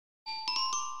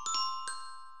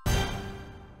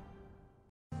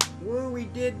Ooh, we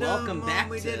did. Welcome back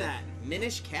we to did that.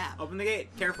 Minish Cap. Open the gate.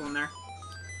 Careful in there.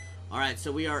 Alright,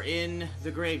 so we are in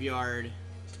the graveyard.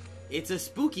 It's a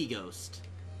spooky ghost.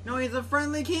 No, he's a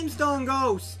friendly Keystone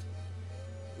ghost.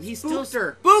 He's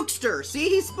Spookster. still Spookster! See,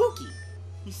 he's spooky.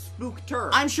 He spooked her.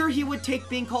 I'm sure he would take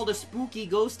being called a spooky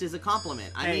ghost as a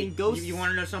compliment. I mean, ghosts... You want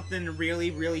to know something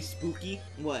really, really spooky?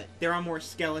 What? There are more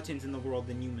skeletons in the world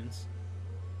than humans.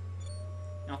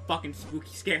 How fucking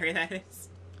spooky scary that is.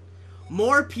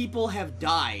 More people have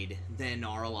died than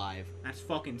are alive. That's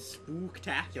fucking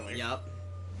spooktacular. Yup.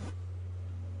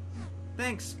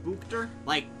 Thanks, Spookter.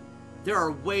 Like, there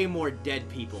are way more dead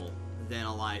people than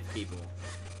alive people.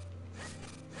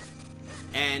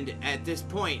 And at this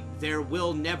point, there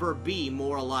will never be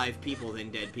more alive people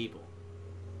than dead people.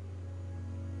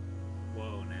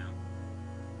 Whoa, now.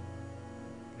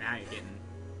 Now you're getting...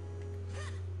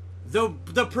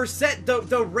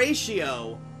 The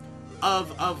ratio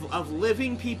of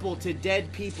living people to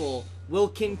dead people will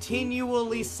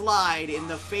continually slide in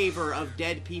the favor of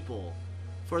dead people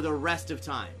for the rest of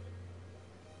time.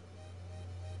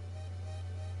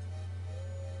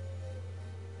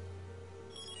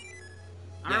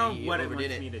 I don't know what it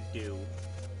wants me to do.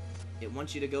 It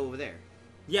wants you to go over there.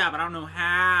 Yeah, but I don't know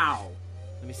how.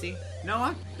 Let me see. No,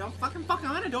 I don't fucking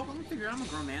on it. Don't let me figure it out. I'm a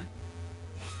grown man.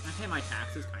 I pay my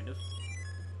taxes, kind of.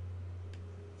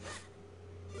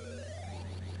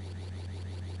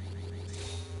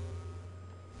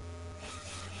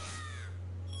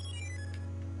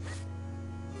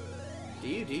 Do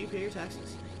you pay your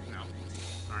taxes? No.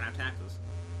 I don't have taxes.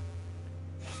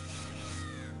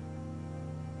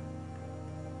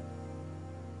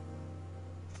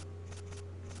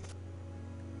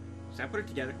 So I put it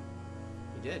together.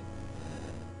 You did.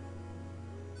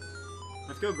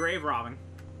 Let's go grave robbing.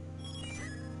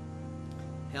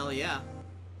 Hell yeah.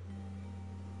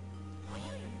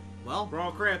 Well, We're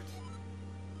all crypt.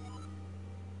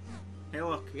 Hey,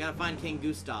 look. we gotta find King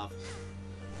Gustav.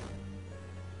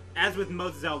 As with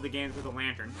most Zelda games with a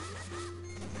lantern,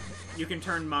 you can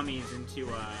turn mummies into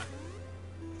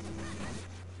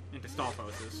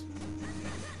Stalfoses.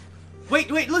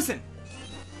 Wait, listen!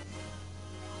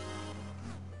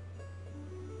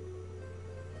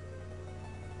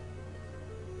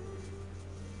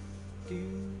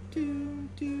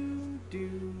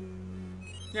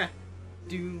 Yeah.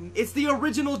 It's the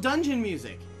original dungeon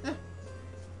music.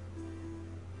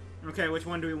 Okay, which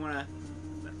one do we want to...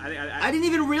 I didn't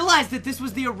even realize that this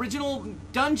was the original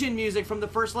dungeon music from the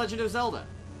first Legend of Zelda.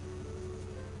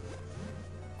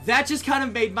 That just kind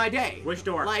of made my day. Which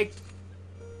door? Like...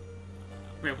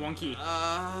 We have one key.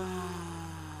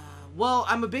 Well,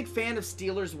 I'm a big fan of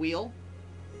Steeler's Wheel.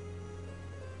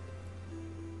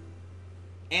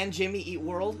 And Jimmy Eat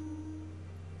World.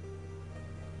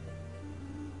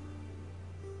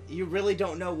 You really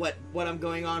don't know what I'm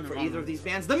going on for either of these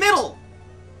bands. The middle!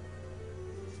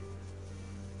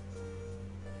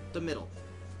 The middle.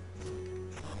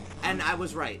 And I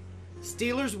was right.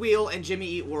 Steeler's Wheel and Jimmy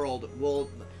Eat World will...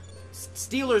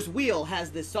 Steeler's Wheel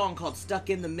has this song called Stuck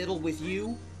in the Middle with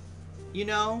You. You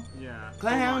know? Yeah.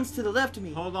 Clowns to the left of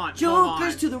me. Hold on.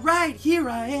 Jokers to the right. Here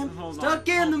I am. Hold stuck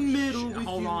on. in the middle with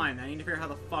Hold you. on. I need to figure out how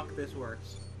the fuck this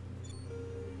works.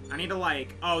 I need to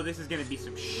like... Oh, this is gonna be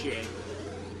some shit.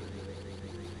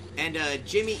 And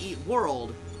Jimmy Eat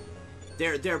World,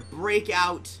 their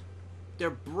breakout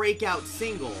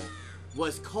single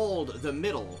was called The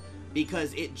Middle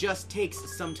because it just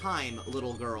takes some time,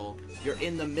 little girl. You're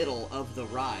in the middle of the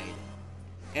ride.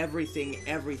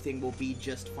 Everything will be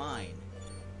just fine.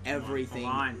 Everything.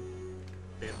 Hold on.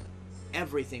 Dude.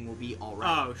 Everything will be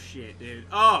alright. Oh shit, dude.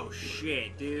 Oh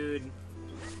shit, dude.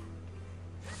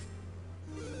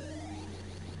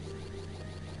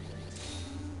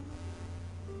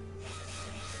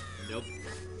 Nope.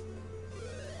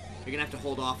 You're gonna have to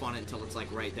hold off on it until it's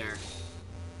like right there.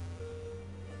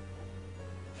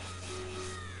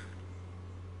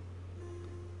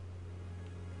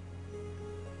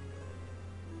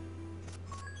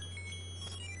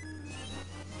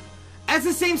 That's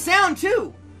the same sound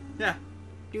too. Yeah.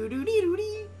 Doo doo dee doo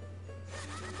dee.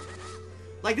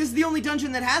 Like this is the only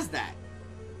dungeon that has that.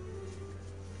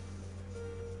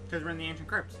 Because we're in the ancient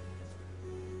crypts.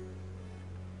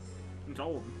 It's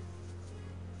old.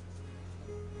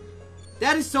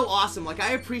 That is so awesome. Like,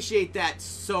 I appreciate that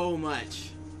so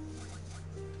much.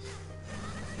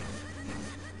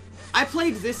 I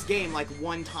played this game, like,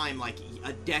 one time, like,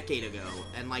 a decade ago,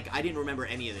 and, like, I didn't remember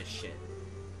any of this shit.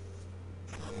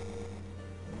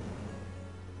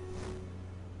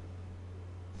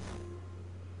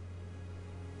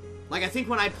 Like, I think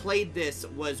when I played this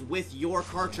was with your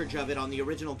cartridge of it on the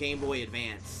original Game Boy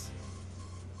Advance.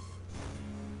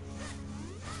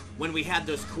 when we had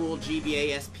those cool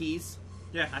GBA SPs.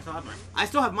 Yeah, I still have mine. I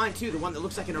still have mine too, the one that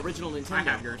looks like an original Nintendo. I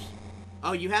have yours.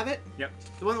 Oh, you have it? Yep.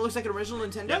 The one that looks like an original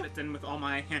Nintendo? Yep, it's in with all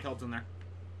my handhelds in there.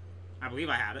 I believe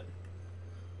I have it.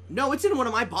 No, it's in one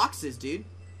of my boxes, dude.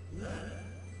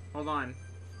 Hold on.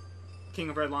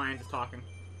 King of Red Lions is talking.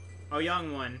 Oh,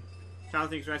 young one. Child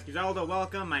Thinks Rescue Zelda,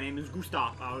 welcome. My name is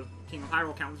Gustav. I was King of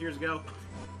Hyrule countless years ago.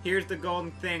 Here's the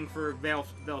golden thing for Veil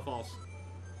Falls.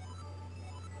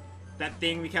 That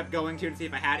thing we kept going to see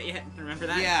if I had it yet. Remember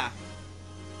that? Yeah.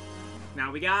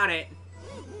 Now we got it.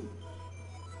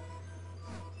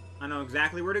 I know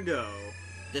exactly where to go.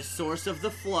 The source of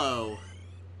the flow.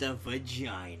 The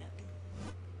vagina.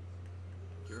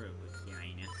 You're a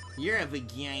vagina. You're a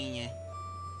vagina.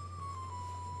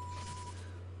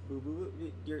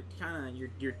 Your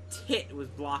your tit was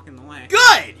blocking the way.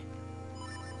 Good!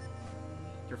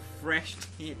 Your fresh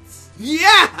tits.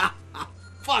 Yeah!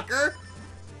 Fucker!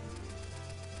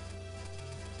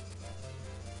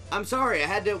 I'm sorry, I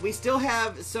had to. We still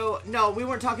have. So, no, we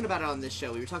weren't talking about it on this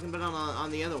show. We were talking about it on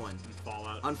the other one.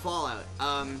 Fallout. On Fallout.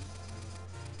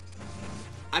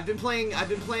 I've been playing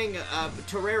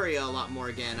Terraria a lot more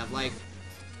again. I've, like,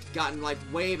 gotten, like,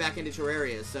 way back into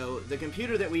Terraria. So, the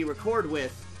computer that we record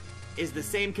with is the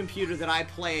same computer that I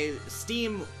play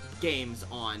Steam games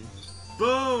on.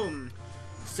 Boom!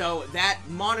 So that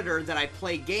monitor that I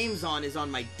play games on is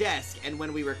on my desk, and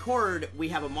when we record, we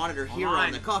have a monitor here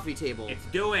on the coffee table. It's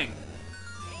doing.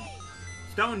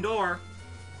 Stone door.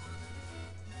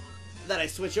 That I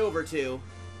switch over to.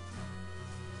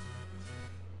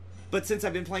 But since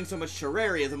I've been playing so much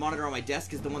Terraria, the monitor on my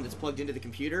desk is the one that's plugged into the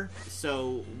computer.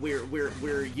 So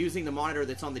we're using the monitor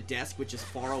that's on the desk, which is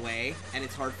far away, and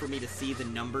it's hard for me to see the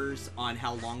numbers on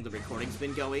how long the recording's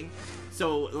been going.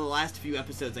 So the last few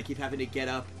episodes, I keep having to get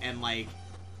up and like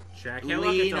Check.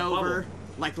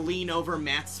 lean over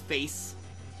Matt's face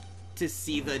to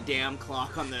see the damn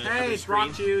clock on the Hey, screen.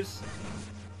 rock shoes.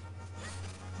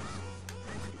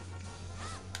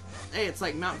 Hey, it's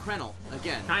like Mount Krennel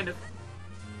again. Kind of.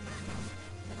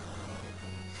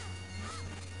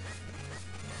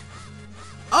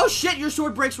 Oh shit! Your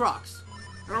sword breaks rocks.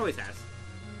 It always has.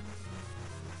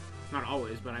 Not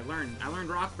always, but I learned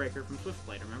Rock Breaker from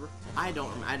Swiftblade. Remember? I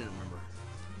didn't remember.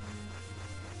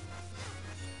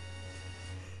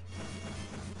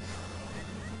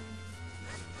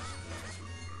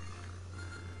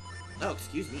 Oh,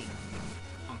 excuse me.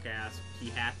 Punk ass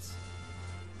key hats.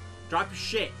 Drop your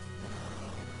shit.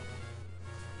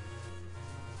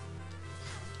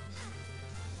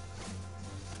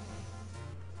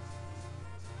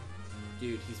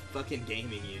 Dude, he's fucking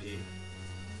gaming you, dude.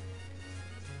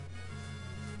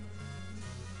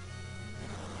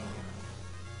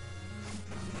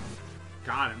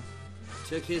 Got him.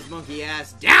 Took his monkey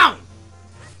ass down!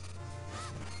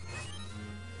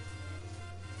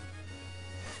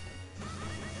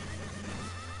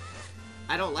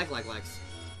 I don't like likes.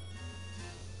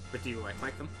 But do you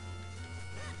like them?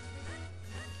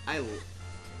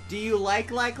 Do you like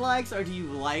likes, or do you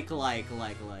like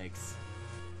likes?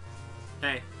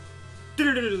 Hey.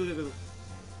 The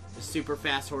super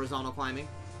fast horizontal climbing.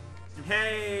 And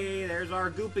hey, there's our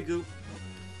Goopy Goop.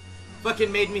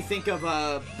 Fucking made me think of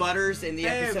Butters in the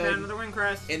Hey, episode. found another wind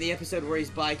crest. In the episode where he's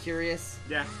bi-curious.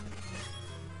 Yeah.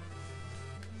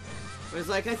 Where it's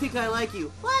like, I think I like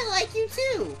you. Well, I like you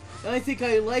too. I think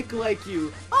I like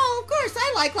you. Oh, of course,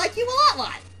 I like you a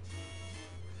lot.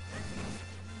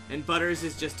 And Butters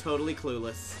is just totally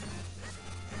clueless.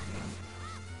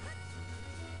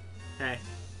 Hey.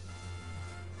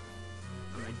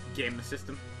 I'm gonna game the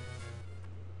system.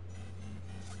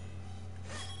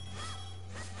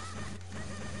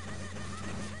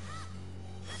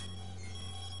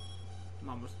 I'm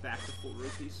almost back to full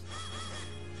rupees.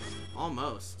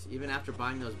 Almost. Even after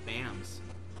buying those BAMs.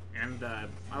 And, I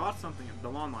lost something. The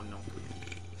Lon Lon milk.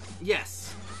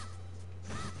 Yes.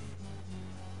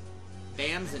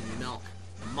 BAMs and milk.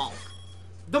 Milk.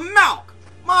 The milk!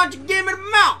 Why don't you give me the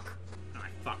milk? I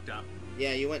fucked up.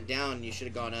 Yeah, you went down. You should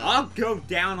have gone up. I'll go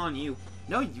down on you.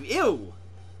 No, you... Ew!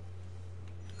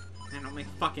 Man, don't make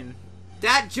fucking...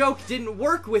 That joke didn't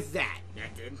work with that. Yeah,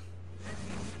 it did.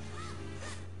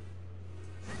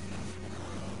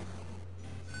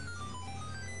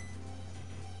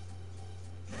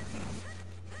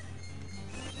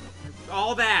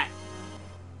 All that.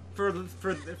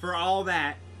 For all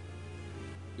that.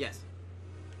 Yes.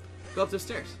 Go up the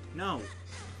stairs. No.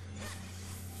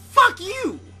 Fuck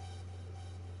you!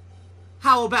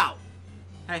 How about?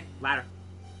 Hey, ladder.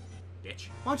 Bitch.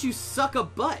 Why don't you suck a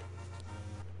butt?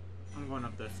 I'm going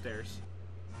up the stairs.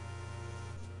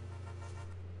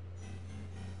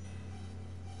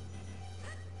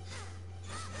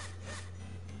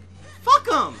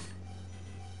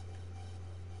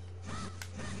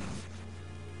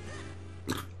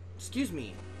 Excuse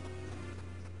me.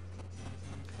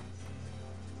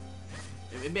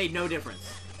 It made no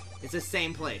difference. It's the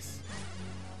same place.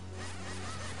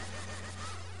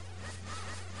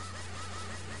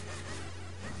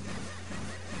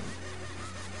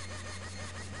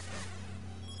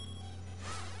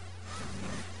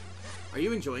 Are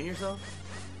you enjoying yourself?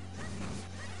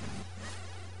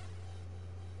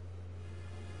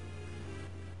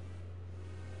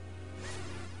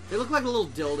 They look like the little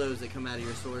dildos that come out of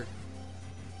your sword.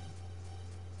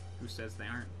 Who says they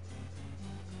aren't?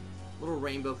 Little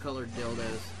rainbow-colored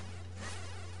dildos.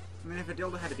 I mean, if a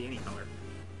dildo had to be any color.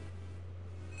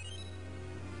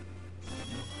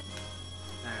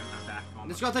 I'm back.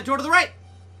 Let's go out that door to the right!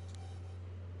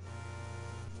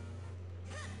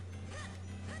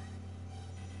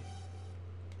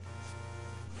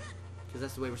 Because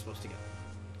that's the way we're supposed to go.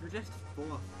 You're just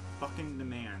full of fucking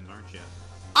demands, aren't you?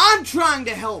 I'm trying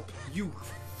to help, you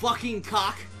fucking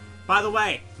cock! By the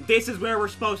way, this is where we're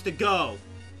supposed to go.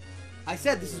 I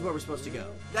said this is where we're supposed to go.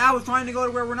 I was trying to go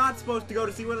to where we're not supposed to go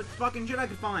to see what fucking shit I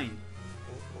could find.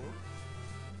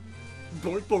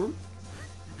 Bork, bork.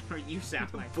 You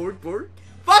sound like... Bork, bork.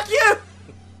 Fuck you!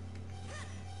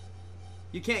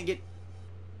 You can't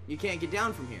get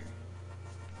down from here.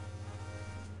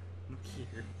 Look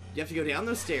here. You have to go down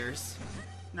those stairs.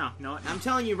 No. I'm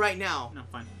telling you right now. No,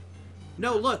 fine.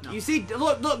 No, look. No. You see,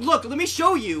 look. Let me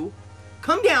show you.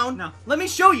 Come down. No. Let me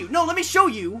show you. No, let me show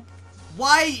you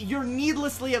why you're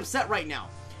needlessly upset right now.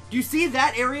 Do you see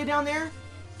that area down there?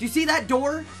 Do you see that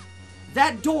door?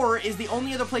 That door is the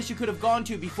only other place you could have gone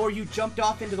to before you jumped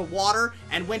off into the water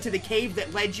and went to the cave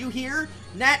that led you here.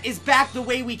 And that is back the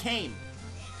way we came.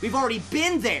 We've already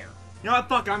been there. You know what?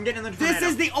 Fuck it, I'm getting in the tornado. This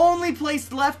is the only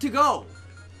place left to go.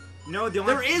 No,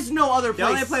 there is no other place.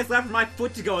 The only place left for my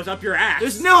foot to go is up your ass.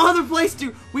 There's no other place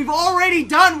to... We've already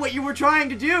done what you were trying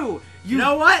to do. You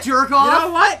know what? Jerk off. You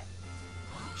know what?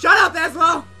 Shut up,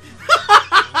 Eslo!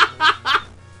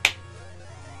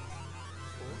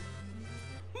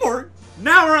 Mort.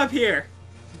 Now we're up here.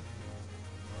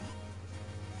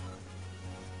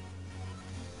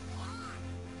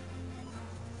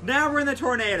 Now we're in the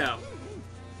tornado.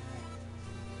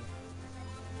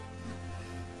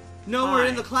 No, we're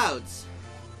in the clouds.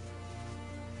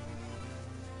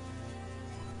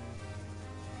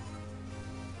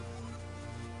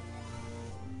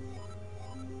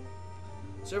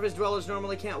 Surface dwellers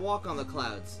normally can't walk on the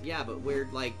clouds. Yeah, but we're,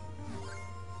 like,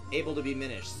 able to be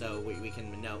Minish, so we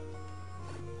can know.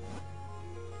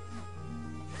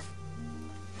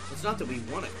 It's not that we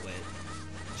want to quit.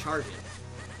 Charge it.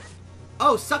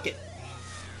 Oh, suck it!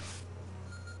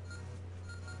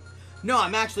 No,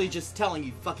 I'm actually just telling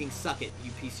you, fucking suck it,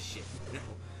 you piece of shit. No.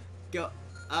 Go,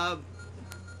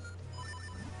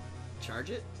 charge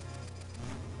it?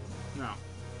 No.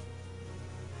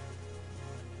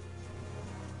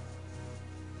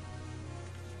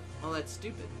 Oh, that's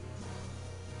stupid.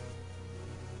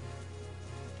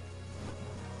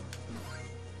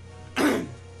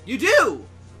 You do!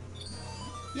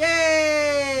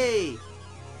 Yay!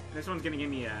 This one's gonna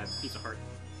give me a piece of heart.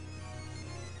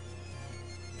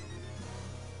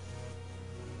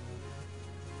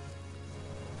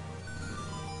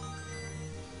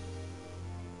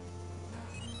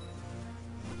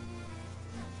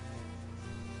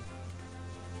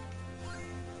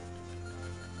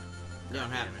 You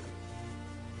don't have it.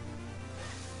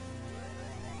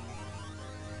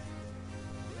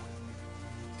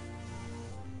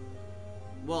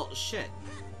 Well, shit.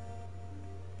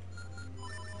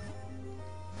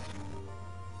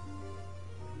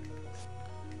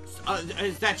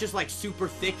 Is that just like super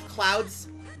thick clouds?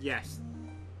 Yes.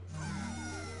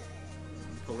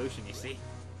 Pollution, you see?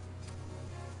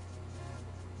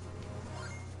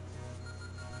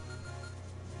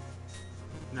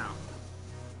 No.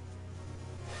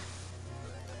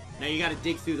 Now you gotta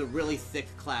dig through the really thick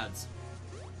clouds.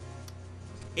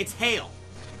 It's hail.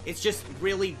 It's just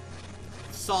really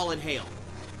solid hail.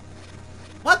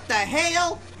 What the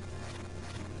hell?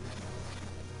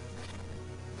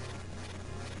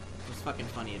 It was fucking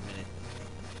funny, admit it.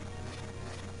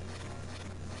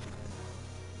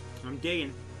 I'm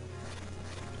digging.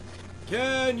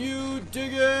 Can you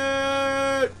dig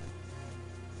it?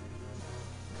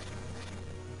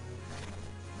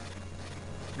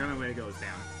 The only way to go is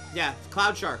down. Yeah,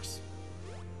 cloud sharks.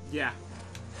 Yeah.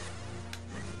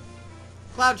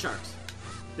 Cloud sharks.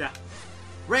 Yeah.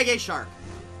 Reggae shark.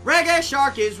 Reggae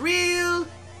shark is real!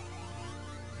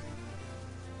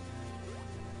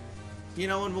 You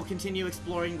know, and we'll continue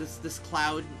exploring this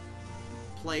cloud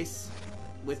place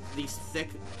with these thick,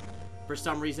 for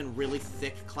some reason, really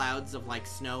thick clouds of, like,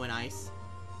 snow and ice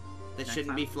that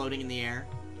shouldn't be floating in the air.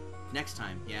 Next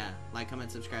time, yeah. Like,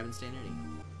 comment, subscribe, and stay nerdy.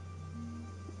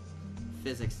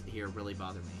 Physics here really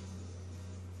bother me.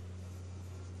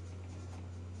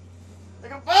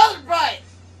 Like, I'm bothered by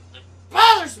it! It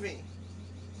bothers me!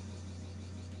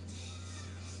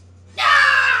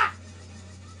 Ah!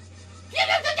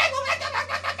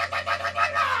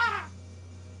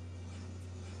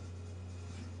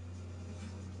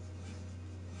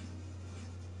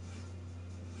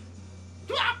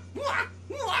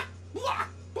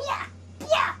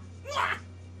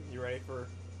 You ready for...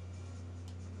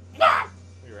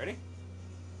 You ready?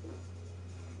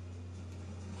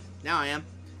 Now I am.